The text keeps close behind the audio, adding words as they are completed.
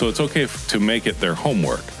So it's okay to make it their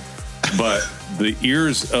homework. But the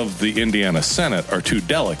ears of the Indiana Senate are too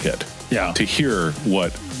delicate to hear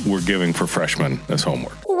what we're giving for freshmen as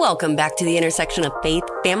homework. Welcome back to the intersection of faith,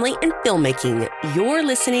 family, and filmmaking. You're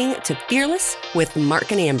listening to Fearless with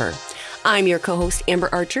Mark and Amber. I'm your co-host, Amber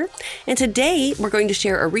Archer, and today we're going to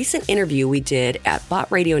share a recent interview we did at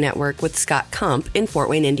Bott Radio Network with Scott Kump in Fort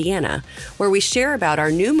Wayne, Indiana, where we share about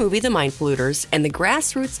our new movie, The Mind Polluters, and the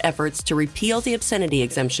grassroots efforts to repeal the obscenity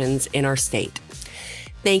exemptions in our state.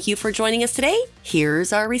 Thank you for joining us today.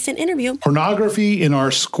 Here's our recent interview. Pornography in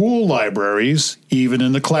our school libraries, even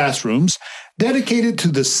in the classrooms, dedicated to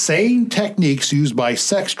the same techniques used by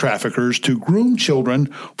sex traffickers to groom children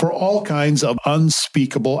for all kinds of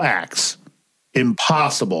unspeakable acts.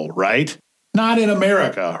 Impossible, right? Not in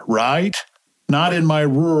America, right? Not in my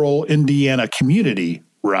rural Indiana community,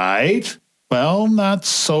 right? Well, not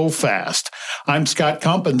so fast. I'm Scott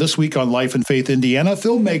Kump, and this week on Life and Faith Indiana,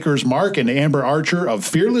 filmmakers Mark and Amber Archer of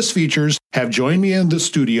Fearless Features have joined me in the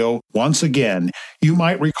studio once again. You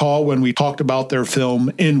might recall when we talked about their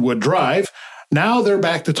film Inwood Drive. Now they're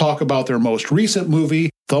back to talk about their most recent movie,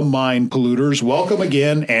 The Mind Polluters. Welcome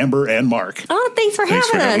again, Amber and Mark. Oh, thanks for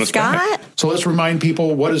having us, Scott. Back. So let's remind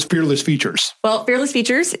people, what is Fearless Features? Well, Fearless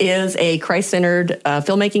Features is a Christ-centered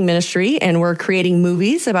filmmaking ministry, and we're creating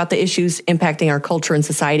movies about the issues impacting our culture and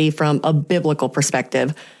society from a biblical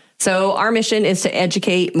perspective. So our mission is to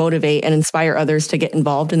educate, motivate, and inspire others to get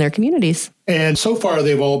involved in their communities. And so far,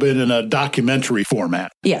 they've all been in a documentary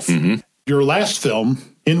format. Yes. Mm-hmm. Your last film,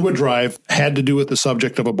 Inwood Drive, had to do with the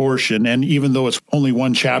subject of abortion, and even though it's only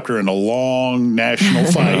one chapter in a long national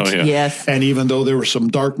fight, Yes. And even though there were some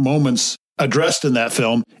dark moments addressed in that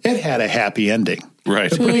film, it had a happy ending.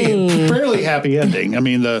 Right. A fairly happy ending. I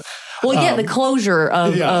mean, the closure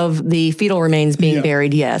of the fetal remains being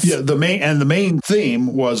buried, yes. Yeah, the main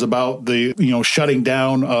theme was about the, shutting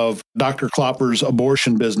down of Dr. Klopper's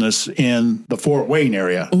abortion business in the Fort Wayne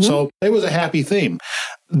area. Mm-hmm. So it was a happy theme.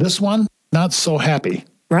 This one, not so happy.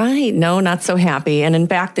 Right. No, not so happy. And in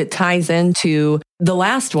fact, it ties into the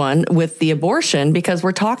last one with the abortion, because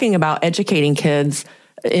we're talking about educating kids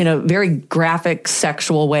in a very graphic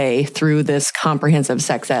sexual way through this comprehensive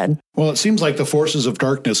sex ed. Well, it seems like the forces of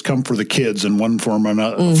darkness come for the kids in one form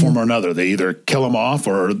or another. They either kill them off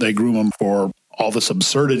or they groom them for all this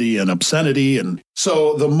absurdity and obscenity. And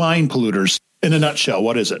so The Mind Polluters, in a nutshell,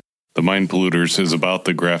 what is it? The Mind Polluters is about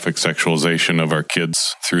the graphic sexualization of our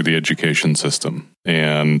kids through the education system.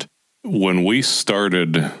 And when we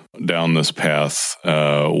started down this path,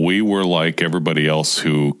 we were like everybody else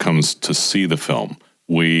who comes to see the film.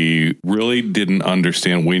 We really didn't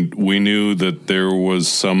understand. We knew that there was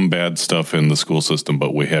some bad stuff in the school system,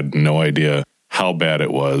 but we had no idea how bad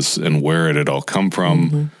it was and where it had all come from.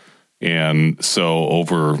 Mm-hmm. And so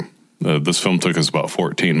this film took us about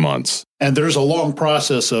 14 months. And there's a long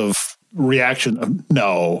process of reaction of,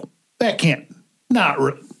 no, that can't, not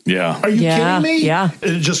yeah. Are you kidding me? Yeah.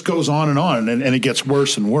 And it just goes on and it gets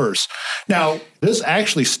worse and worse. Now, this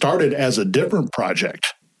actually started as a different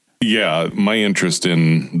project. Yeah, my interest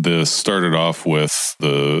in this started off with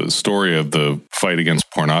the story of the fight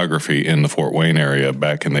against pornography in the Fort Wayne area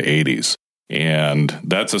back in the 80s. And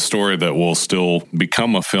that's a story that will still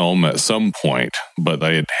become a film at some point. But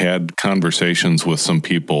I had conversations with some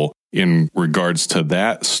people in regards to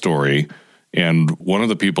that story. And one of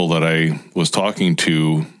the people that I was talking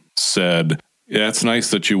to said, "That's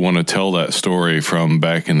nice that you want to tell that story from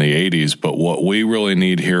back in the 80s, but what we really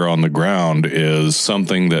need here on the ground is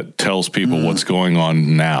something that tells people what's going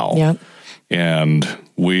on now." Yep. And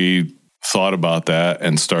we thought about that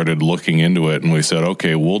and started looking into it, and we said,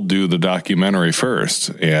 okay, we'll do the documentary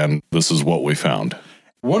first, and this is what we found.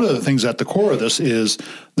 One of the things at the core of this is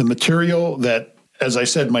the material that, as I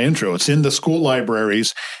said in my intro, it's in the school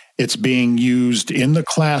libraries. It's being used in the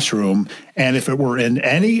classroom, and if it were in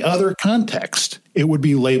any other context, it would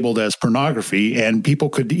be labeled as pornography, and people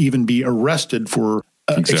could even be arrested for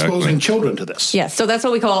exposing children to this. Yes, so that's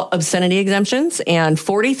what we call obscenity exemptions, and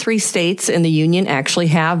 43 states in the union actually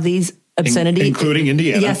have these obscenity. Including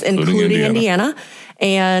Indiana. Yes, including Indiana.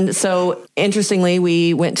 And so, interestingly,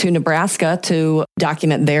 we went to Nebraska to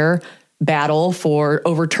document their battle for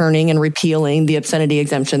overturning and repealing the obscenity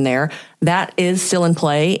exemption there. That is still in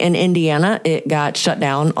play. In Indiana, it got shut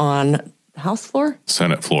down on House floor?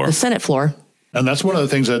 Senate floor. The Senate floor. And that's one of the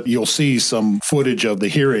things that you'll see some footage of the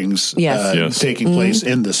hearings taking place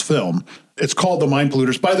in this film. It's called The Mind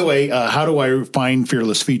Polluters. By the way, how do I find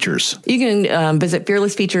Fearless Features? You can visit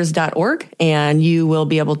fearlessfeatures.org, and you will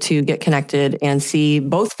be able to get connected and see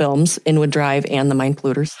both films, Inwood Drive and The Mind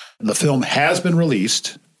Polluters. The film has been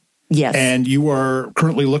released. Yes. And you are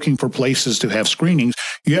currently looking for places to have screenings.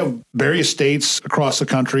 You have various states across the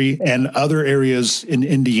country and other areas in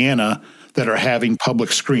Indiana that are having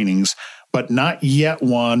public screenings, but not yet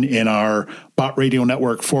one in our Bott Radio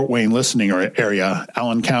Network Fort Wayne listening area,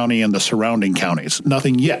 Allen County and the surrounding counties.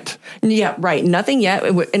 Nothing yet. Yeah, right. Nothing yet.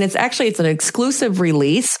 And it's an exclusive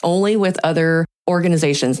release only with other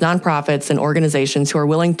organizations, nonprofits and organizations who are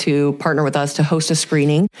willing to partner with us to host a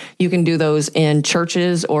screening. You can do those in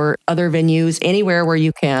churches or other venues, anywhere where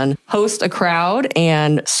you can host a crowd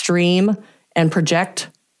and stream and project.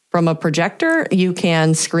 From a projector, you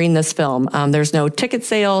can screen this film. There's no ticket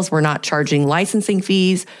sales. We're not charging licensing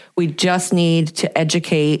fees. We just need to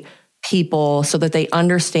educate people so that they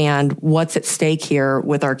understand what's at stake here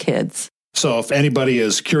with our kids. So if anybody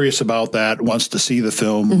is curious about that, wants to see the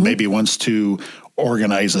film, maybe wants to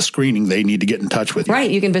organize a screening, they need to get in touch with you.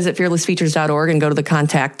 Right. You can visit fearlessfeatures.org and go to the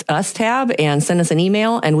Contact Us tab and send us an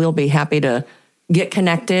email, and we'll be happy to get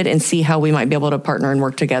connected and see how we might be able to partner and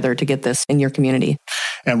work together to get this in your community.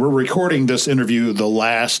 And we're recording this interview the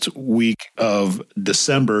last week of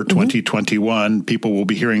December 2021. People will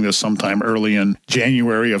be hearing this sometime early in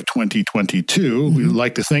January of 2022. We'd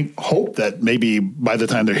like to hope that maybe by the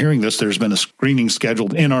time they're hearing this, there's been a screening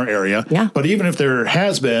scheduled in our area. Yeah. But even if there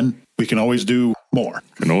has been, we can always do more.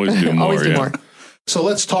 Can always do more. Always do more. So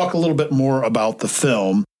let's talk a little bit more about the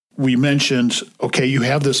film. We mentioned, okay, you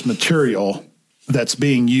have this material that's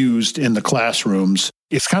being used in the classrooms.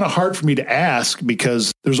 It's kind of hard for me to ask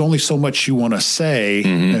because there's only so much you want to say.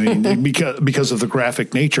 I mean, because of the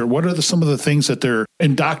graphic nature. What are some of the things that they're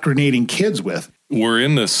indoctrinating kids with? We're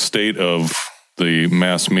in this state of the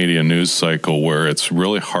mass media news cycle where it's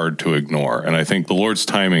really hard to ignore. And I think the Lord's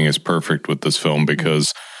timing is perfect with this film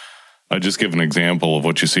because I just give an example of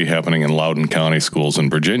what you see happening in Loudoun County schools in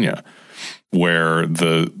Virginia, where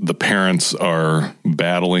the parents are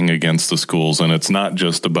battling against the schools. And it's not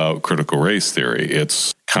just about critical race theory.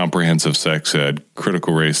 It's comprehensive sex ed,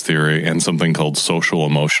 critical race theory, and something called social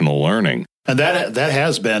emotional learning. And that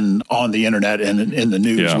has been on the internet and in the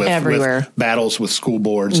news everywhere. With battles with school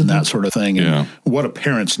boards and that sort of thing. And what do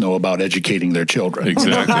parents know about educating their children?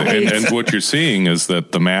 Exactly. Right. And what you're seeing is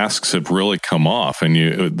that the masks have really come off. And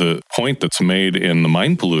the point that's made in The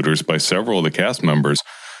Mind Polluters by several of the cast members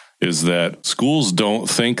is that schools don't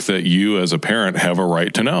think that you as a parent have a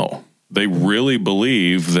right to know. They really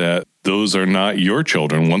believe that those are not your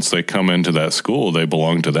children. Once they come into that school, they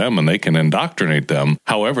belong to them and they can indoctrinate them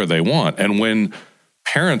however they want. And when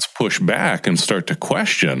parents push back and start to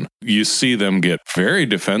question, you see them get very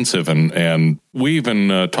defensive. And we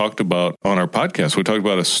even talked about on our podcast, we talked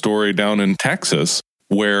about a story down in Texas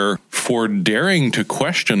where for daring to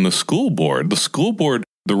question the school board,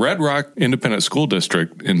 the Red Rock Independent School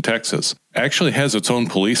District in Texas actually has its own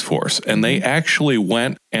police force, and they actually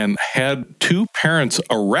went and had 2 parents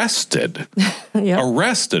arrested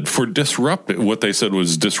for disrupting what they said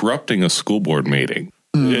was disrupting a school board meeting.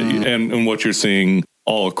 And what you're seeing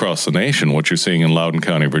all across the nation, what you're seeing in Loudoun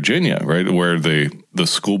County, Virginia, right, where the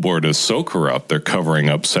school board is so corrupt, they're covering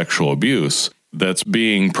up sexual abuse that's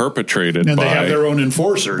being perpetrated and by... they have their own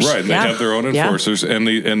enforcers. Right, they have their own enforcers. And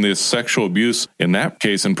the sexual abuse in that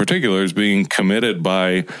case in particular is being committed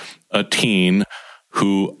by a teen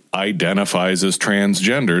who identifies as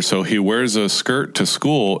transgender. So he wears a skirt to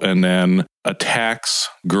school and then attacks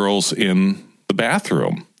girls in the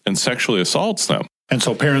bathroom and sexually assaults them. And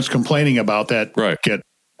so parents complaining about that get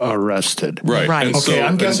arrested. Right. And okay,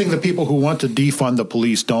 I'm guessing the people who want to defund the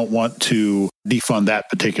police don't want to defund that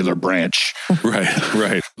particular branch.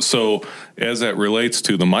 Right. So as that relates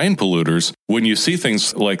to the mind polluters, when you see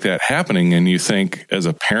things like that happening and you think as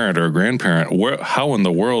a parent or a grandparent, how in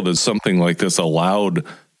the world is something like this allowed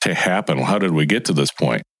to happen? How did we get to this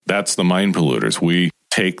point? That's the mind polluters. We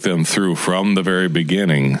take them through from the very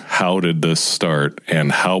beginning. How did this start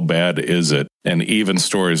and how bad is it? And even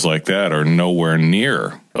stories like that are nowhere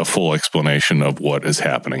near a full explanation of what is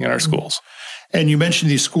happening in our schools. And you mentioned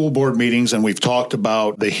these school board meetings, and we've talked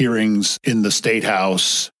about the hearings in the State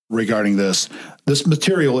House regarding this. This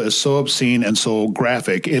material is so obscene and so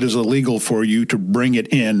graphic, it is illegal for you to bring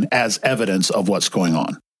it in as evidence of what's going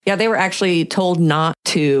on. Yeah, they were actually told not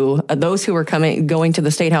to. Those who were going to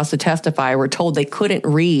the State House to testify were told they couldn't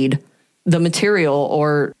read the material,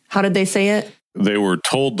 or how did they say it? They were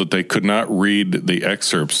told that they could not read the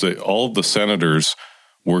excerpts. All of the senators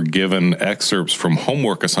were given excerpts from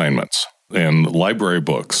homework assignments and library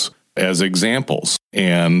books as examples.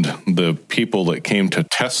 And the people that came to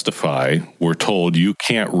testify were told, you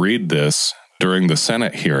can't read this during the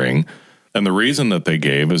Senate hearing And the reason that they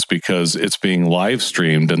gave is because it's being live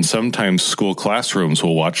streamed, and sometimes school classrooms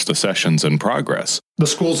will watch the sessions in progress. The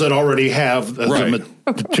schools that already have the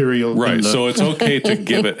material. Right. So it's okay to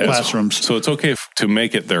give it classrooms. So it's okay to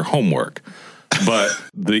make it their homework. But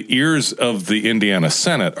the ears of the Indiana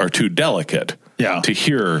Senate are too delicate to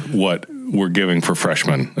hear what we're giving for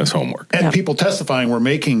freshmen as homework. And people testifying were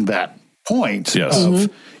making that point of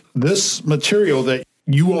this material that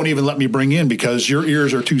you won't even let me bring in because your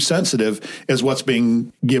ears are too sensitive is what's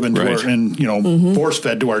being given to our, and force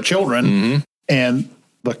fed to our children. And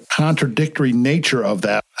the contradictory nature of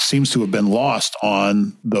that seems to have been lost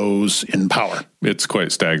on those in power. It's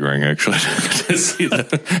quite staggering, actually, to see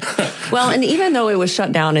that. Well, and even though it was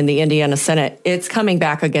shut down in the Indiana Senate, it's coming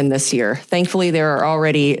back again this year. Thankfully, there are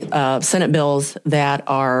already Senate bills that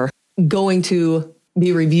are going to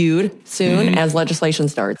be reviewed soon as legislation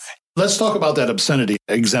starts. Let's talk about that obscenity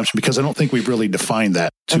exemption, because I don't think we've really defined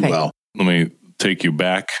that too well. Let me take you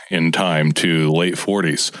back in time to the late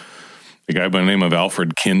 40s. A guy by the name of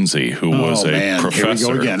Alfred Kinsey, who was a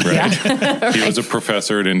professor. Here we go again. Right? He was a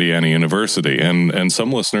professor at Indiana University. And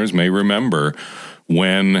some listeners may remember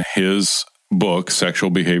when his book,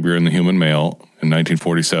 Sexual Behavior in the Human Male, in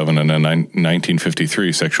 1947, and then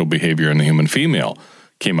 1953, Sexual Behavior in the Human Female,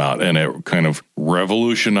 came out, and it kind of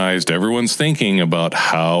revolutionized everyone's thinking about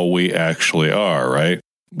how we actually are, right?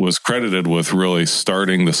 Was credited with really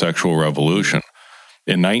starting the sexual revolution.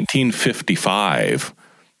 In 1955,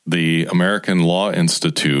 the American Law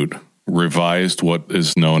Institute revised what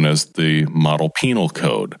is known as the Model Penal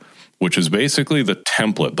Code, which is basically the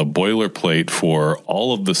template, the boilerplate for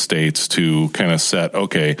all of the states to kind of set,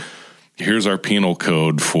 okay, here's our penal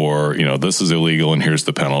code for, this is illegal and here's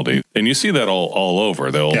the penalty. And you see that all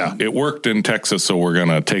over. It worked in Texas, so we're going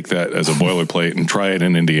to take that as a boilerplate and try it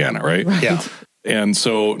in Indiana, right? Yeah. And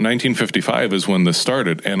so 1955 is when this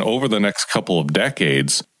started. And over the next couple of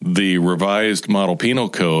decades, the revised Model Penal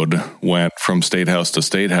Code went from state house to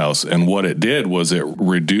state house. And what it did was it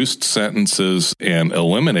reduced sentences and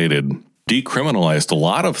decriminalized a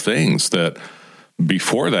lot of things that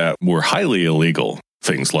before that were highly illegal.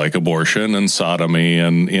 Things like abortion and sodomy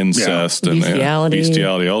and incest and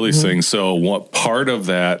bestiality, all these things. So what part of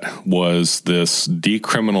that was this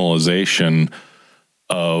decriminalization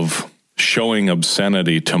of showing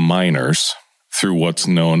obscenity to minors through what's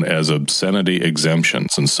known as obscenity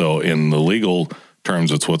exemptions. And so in the legal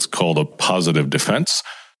terms, it's what's called a positive defense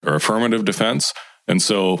or affirmative defense. And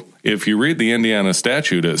so if you read the Indiana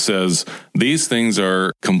statute, it says these things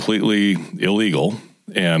are completely illegal.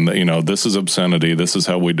 And, this is obscenity. This is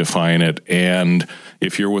how we define it. And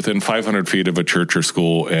if you're within 500 feet of a church or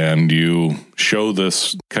school and you show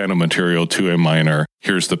this kind of material to a minor,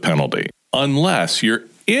 here's the penalty. Unless you're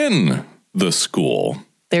in the school.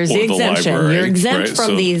 There's the exemption. Library, you're exempt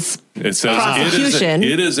from these it says prosecution.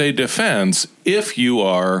 It is a defense if you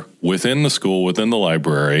are within the school, within the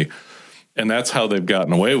library. And that's how they've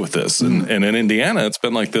gotten away with this. And in Indiana, it's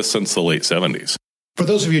been like this since the late 70s. For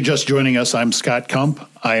those of you just joining us, I'm Scott Kump.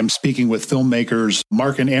 I am speaking with filmmakers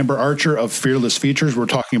Mark and Amber Archer of Fearless Features. We're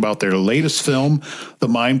talking about their latest film, The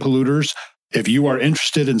Mind Polluters. If you are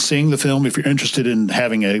interested in seeing the film, if you're interested in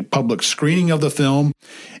having a public screening of the film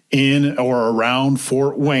in or around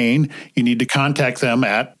Fort Wayne, you need to contact them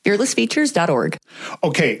at fearlessfeatures.org.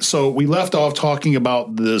 Okay, so we left off talking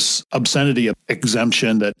about this obscenity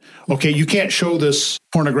exemption that, you can't show this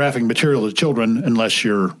pornographic material to children unless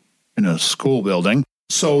you're in a school building.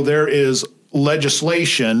 So there is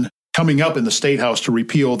legislation coming up in the State House to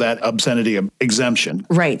repeal that obscenity exemption.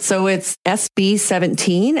 Right. So it's SB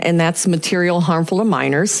 17, and that's material harmful to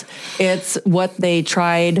minors. It's what they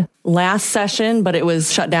tried last session, but it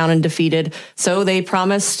was shut down and defeated. So they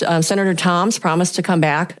promised, Senator Toms promised to come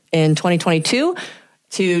back in 2022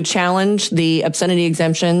 to challenge the obscenity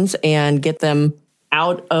exemptions and get them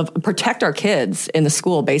protect our kids in the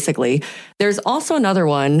school, basically. There's also another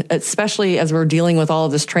one, especially as we're dealing with all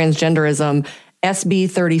of this transgenderism. SB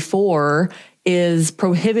 34 is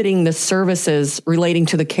prohibiting the services relating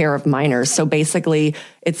to the care of minors. So basically,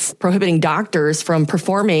 it's prohibiting doctors from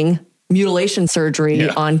performing mutilation surgery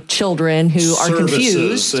on children who are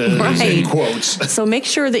confused. Right. In quotes. So make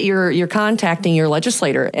sure that you're contacting your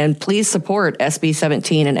legislator, and please support SB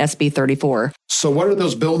 17 and SB 34. So what are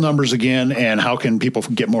those bill numbers again, and how can people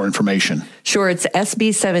get more information? Sure, it's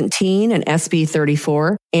SB 17 and SB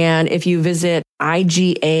 34. And if you visit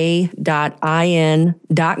iga.in.gov,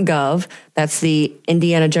 that's the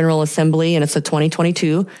Indiana General Assembly, and it's a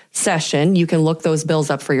 2022 session, you can look those bills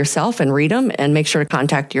up for yourself and read them, and make sure to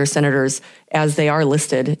contact your senators as they are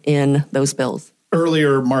listed in those bills.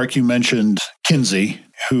 Earlier, Mark, you mentioned Kinsey,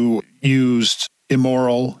 who used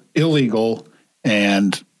immoral, illegal,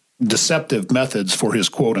 and deceptive methods for his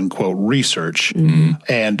quote-unquote research.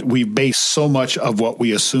 And we base so much of what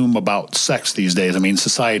we assume about sex these days, I mean,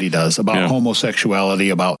 society does, about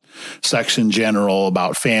homosexuality, about sex in general,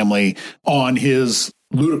 about family, on his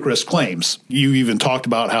ludicrous claims. You even talked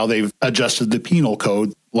about how they've adjusted the penal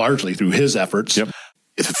code largely through his efforts.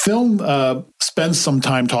 The film spends some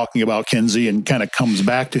time talking about Kinsey and kind of comes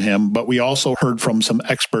back to him, but we also heard from some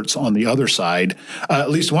experts on the other side, at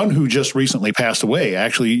least one who just recently passed away,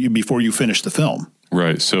 actually, before you finished the film.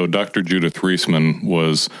 Right. So Dr. Judith Reisman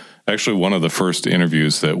was actually one of the first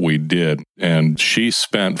interviews that we did, and she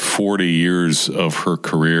spent 40 years of her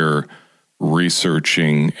career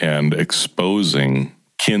researching and exposing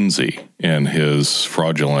Kinsey and his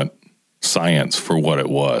fraudulent science for what it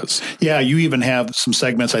was. Yeah, you even have some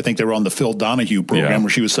segments, I think they were on the Phil Donahue program,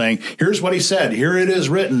 where she was saying, here's what he said, here it is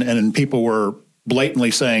written, and then people were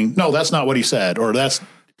blatantly saying, no, that's not what he said, or that's...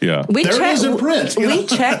 Yeah, it is in print. We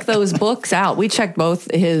check those books out. We checked both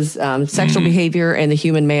his sexual behavior in the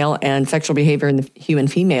human male and sexual behavior in the human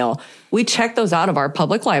female. We checked those out of our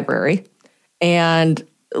public library and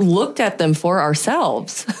looked at them for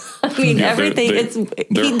ourselves. I mean, everything,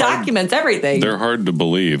 he documents everything. They're hard to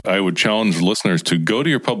believe. I would challenge listeners to go to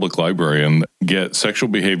your public library and get sexual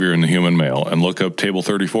behavior in the human male and look up Table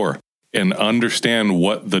 34 and understand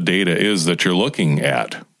what the data is that you're looking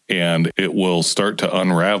at. And it will start to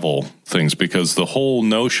unravel things, because the whole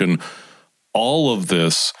notion, all of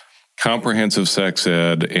this comprehensive sex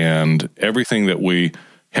ed and everything that we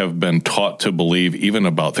have been taught to believe, even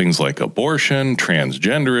about things like abortion,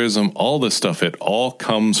 transgenderism, all this stuff, it all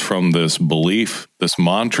comes from this belief, this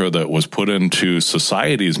mantra that was put into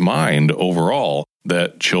society's mind overall,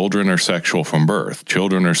 that children are sexual from birth.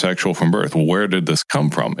 Children are sexual from birth. Well, where did this come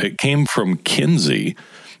from? It came from Kinsey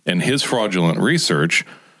and his fraudulent research.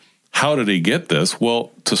 How did he get this?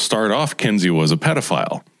 Well, to start off, Kinsey was a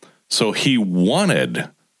pedophile. So he wanted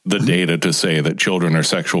the data to say that children are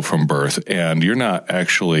sexual from birth, and you're not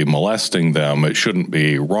actually molesting them. It shouldn't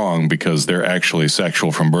be wrong because they're actually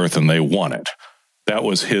sexual from birth and they want it. That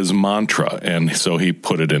was his mantra. And so he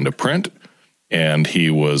put it into print, and he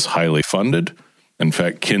was highly funded. In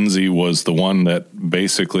fact, Kinsey was the one that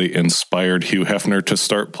basically inspired Hugh Hefner to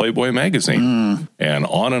start Playboy magazine. And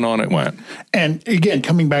on it went. And again,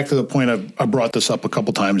 coming back to the point, I brought this up a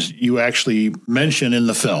couple times, you actually mention in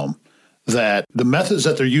the film that the methods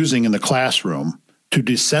that they're using in the classroom to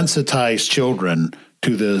desensitize children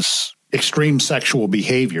to this extreme sexual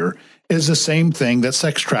behavior is the same thing that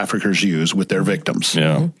sex traffickers use with their victims.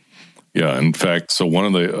 Yeah. Yeah. In fact, so one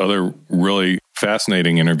of the other really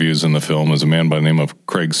fascinating interviews in the film is a man by the name of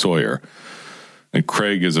Craig Sawyer. And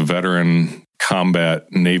Craig is a veteran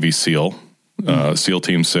combat Navy SEAL. SEAL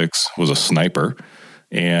Team 6, was a sniper.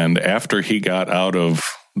 And after he got out of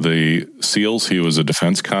the SEALs, he was a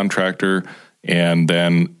defense contractor. And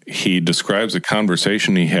then he describes a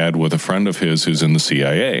conversation he had with a friend of his who's in the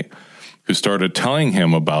CIA, who started telling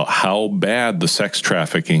him about how bad the sex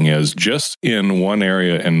trafficking is just in one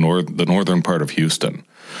area in the northern part of Houston.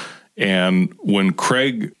 And when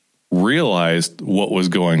Craig realized what was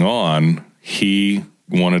going on, he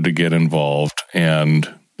wanted to get involved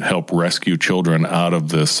and help rescue children out of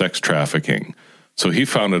the sex trafficking. So he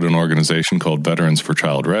founded an organization called Veterans for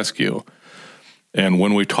Child Rescue. And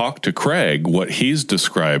when we talk to Craig, what he's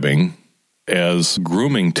describing as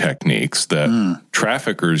grooming techniques that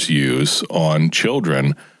traffickers use on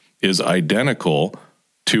children is identical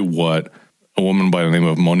to what a woman by the name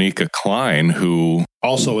of Monica Klein, who's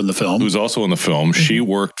also in the film, she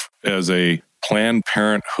worked as a Planned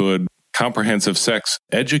Parenthood comprehensive sex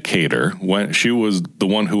educator when she was the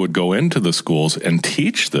one who would go into the schools and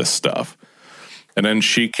teach this stuff. And then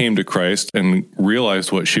she came to Christ and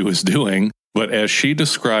realized what she was doing. But as she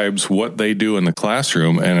describes what they do in the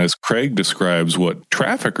classroom, and as Craig describes what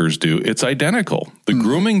traffickers do, it's identical. The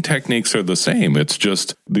grooming techniques are the same. It's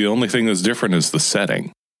just the only thing that's different is the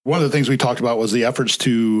setting. One of the things we talked about was the efforts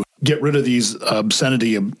to get rid of these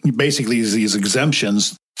obscenity, basically these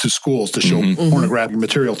exemptions to schools to show pornographic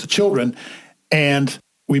material to children. And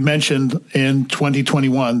we mentioned in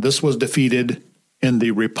 2021, this was defeated in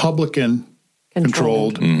the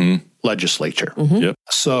Republican-controlled legislature. Yep.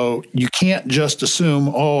 So you can't just assume,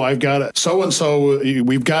 I've got it. So-and-so,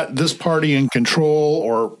 we've got this party in control,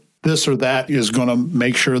 or this or that is going to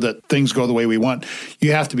make sure that things go the way we want.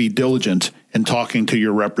 You have to be diligent in talking to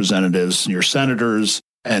your representatives, your senators,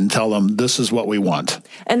 and tell them this is what we want.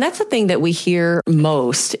 And that's the thing that we hear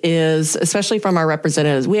most is, especially from our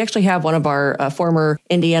representatives. We actually have one of our former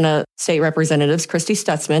Indiana state representatives, Christy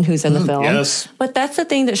Stutzman, who's in the film. Yes. But that's the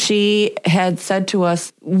thing that she had said to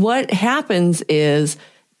us. What happens is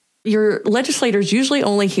your legislators usually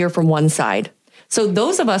only hear from one side. So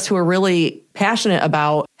those of us who are really passionate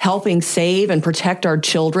about helping save and protect our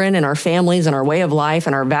children and our families and our way of life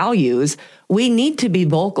and our values, we need to be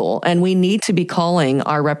vocal and we need to be calling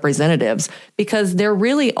our representatives because they're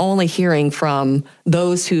really only hearing from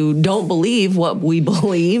those who don't believe what we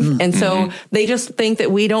believe. And so they just think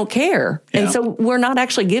that we don't care. Yeah. And so we're not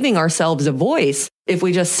actually giving ourselves a voice if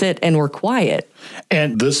we just sit and we're quiet.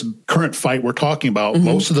 And this current fight we're talking about,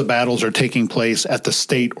 most of the battles are taking place at the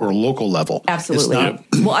state or local level. Absolutely.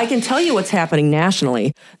 It's not, Well, I can tell you what's happening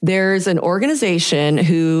nationally. There's an organization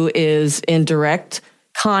who is in direct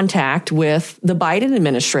contact with the Biden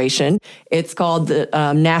administration. It's called the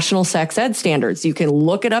National Sex Ed Standards. You can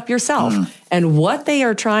look it up yourself. And what they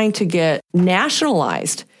are trying to get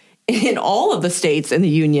nationalized in all of the states in the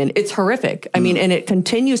union, it's horrific. I mean, and it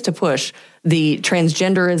continues to push the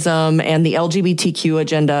transgenderism and the LGBTQ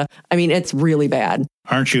agenda. I mean, it's really bad.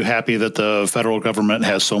 Aren't you happy that the federal government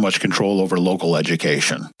has so much control over local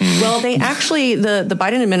education? Well, they actually, the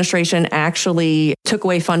Biden administration actually took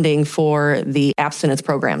away funding for the abstinence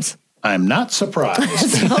programs. I'm not surprised.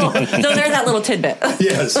 So there's that little tidbit.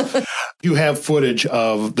 Yes. You have footage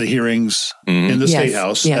of the hearings in the State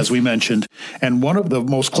House, as we mentioned. And one of the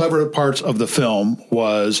most clever parts of the film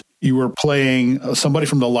was you were playing somebody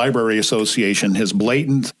from the Library Association, his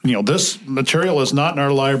blatant, this material is not in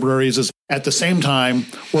our libraries. At the same time,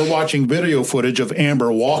 we're watching video footage of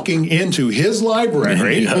Amber walking into his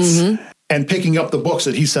library and picking up the books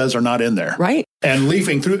that he says are not in there. Right. And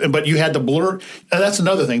leafing through, but you had to blur. That's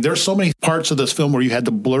another thing. There's so many parts of this film where you had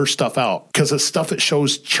to blur stuff out because it's stuff it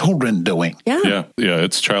shows children doing. Yeah.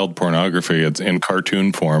 It's child pornography. It's in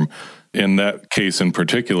cartoon form. In that case in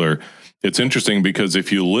particular, it's interesting because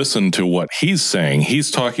if you listen to what he's saying, he's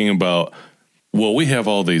talking about, well, we have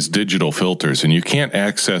all these digital filters and you can't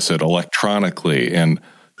access it electronically. And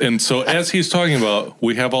so as he's talking about,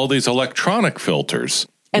 we have all these electronic filters.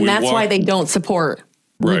 And that's why they don't support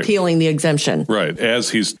repealing the exemption. Right.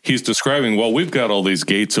 As he's describing, well, we've got all these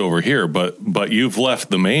gates over here, but you've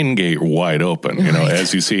left the main gate wide open,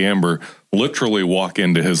 as you see Amber literally walk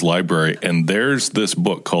into his library. And there's this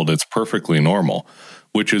book called It's Perfectly Normal,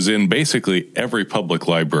 which is in basically every public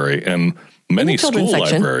library and many school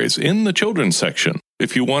libraries in the children's section.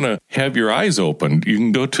 If you want to have your eyes opened, you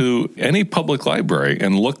can go to any public library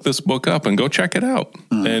and look this book up and go check it out.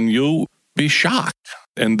 And you'll be shocked.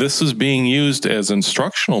 And this is being used as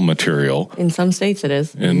instructional material. In some states it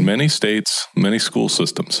is. In many states, many school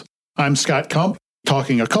systems. I'm Scott Kump,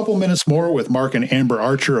 talking a couple minutes more with Mark and Amber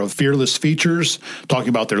Archer of Fearless Features, talking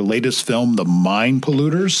about their latest film, The Mind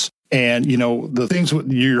Polluters. And, the things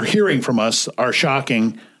you're hearing from us are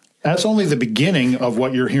shocking. That's only the beginning of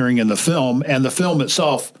what you're hearing in the film. And the film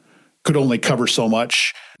itself could only cover so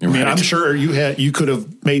much. I mean, I'm sure you could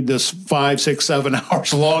have made this 5, 6, 7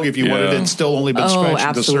 hours long if you wanted. It's still only been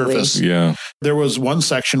scratching the surface. Yeah. There was one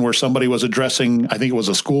section where somebody was addressing, I think it was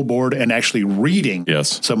a school board, and actually reading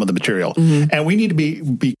some of the material. And we need to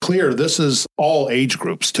be clear, this is all age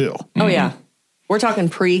groups too. Oh, yeah. We're talking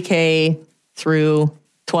pre-K through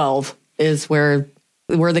 12 is where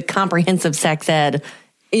the comprehensive sex ed,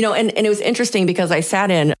 and it was interesting because I sat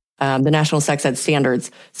in the National Sex Ed Standards.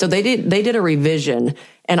 So they did a revision,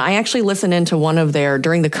 and I actually listened into one of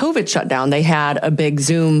during the COVID shutdown, they had a big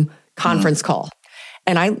Zoom conference call.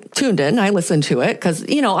 And I tuned in, I listened to it because,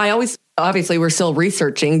 obviously we're still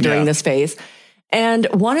researching during this phase. And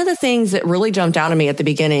one of the things that really jumped out at me at the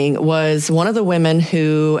beginning was one of the women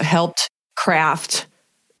who helped craft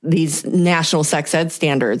these National Sex Ed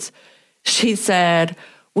Standards. She said,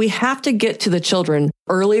 we have to get to the children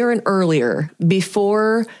earlier and earlier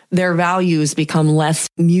before their values become less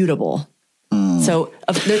mutable. So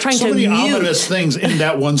they're trying to many ominous things in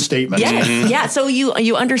that one statement. Yes. Yeah. So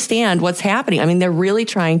you understand what's happening. I mean, they're really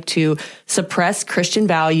trying to suppress Christian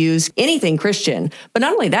values, anything Christian, but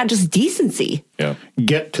not only that, just decency. Yeah.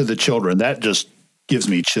 Get to the children. That just gives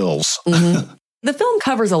me chills. The film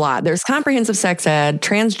covers a lot. There's comprehensive sex ed,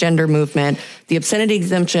 transgender movement, the obscenity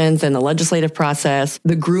exemptions and the legislative process,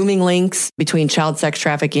 the grooming links between child sex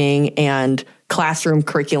trafficking and classroom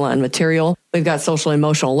curricula and material. We've got social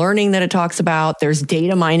emotional learning that it talks about. There's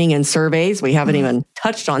data mining and surveys. We haven't even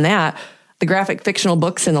touched on that. The graphic fictional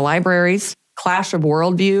books in the libraries, clash of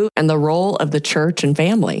worldview and the role of the church and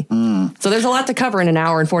family. So there's a lot to cover in an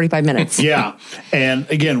hour and 45 minutes. Yeah. And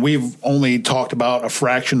again, we've only talked about a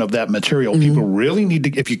fraction of that material. People really need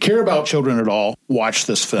to, if you care about children at all, watch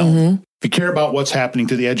this film. If you care about what's happening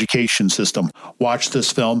to the education system, watch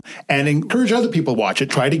this film and encourage other people to watch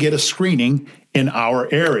it. Try to get a screening in our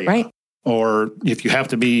area. Right. Or if you have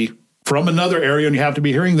to be from another area and you have to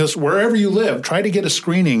be hearing this, wherever you live, try to get a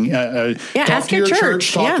screening. Talk to your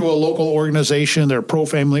church, talk to a local organization. There are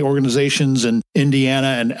pro-family organizations in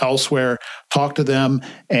Indiana and elsewhere. Talk to them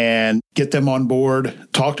and get them on board.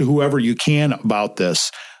 Talk to whoever you can about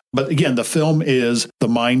this. But again, the film is The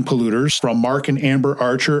Mind Polluters from Mark and Amber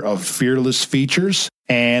Archer of Fearless Features.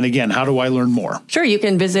 And again, how do I learn more? Sure. You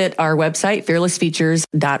can visit our website,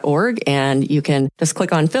 fearlessfeatures.org, and you can just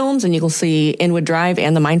click on films and you will see Inwood Drive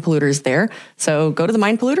and The Mind Polluters there. So go to The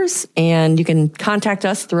Mind Polluters and you can contact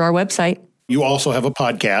us through our website. You also have a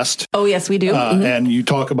podcast. Oh, yes, we do. And you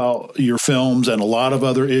talk about your films and a lot of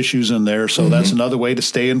other issues in there. So that's another way to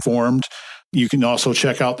stay informed. You can also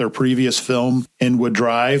check out their previous film, Inwood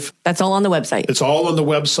Drive. That's all on the website. It's all on the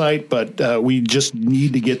website, but we just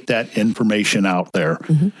need to get that information out there.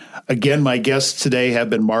 Again, my guests today have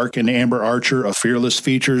been Mark and Amber Archer of Fearless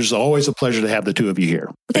Features. Always a pleasure to have the two of you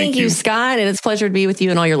here. Thank you, Scott, and it's a pleasure to be with you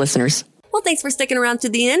and all your listeners. Well, thanks for sticking around to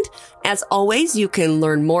the end. As always, you can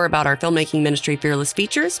learn more about our filmmaking ministry, Fearless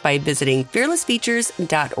Features, by visiting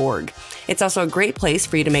fearlessfeatures.org. It's also a great place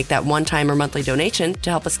for you to make that one-time or monthly donation to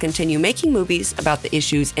help us continue making movies about the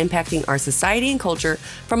issues impacting our society and culture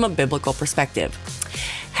from a biblical perspective.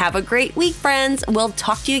 Have a great week, friends. We'll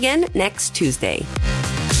talk to you again next Tuesday.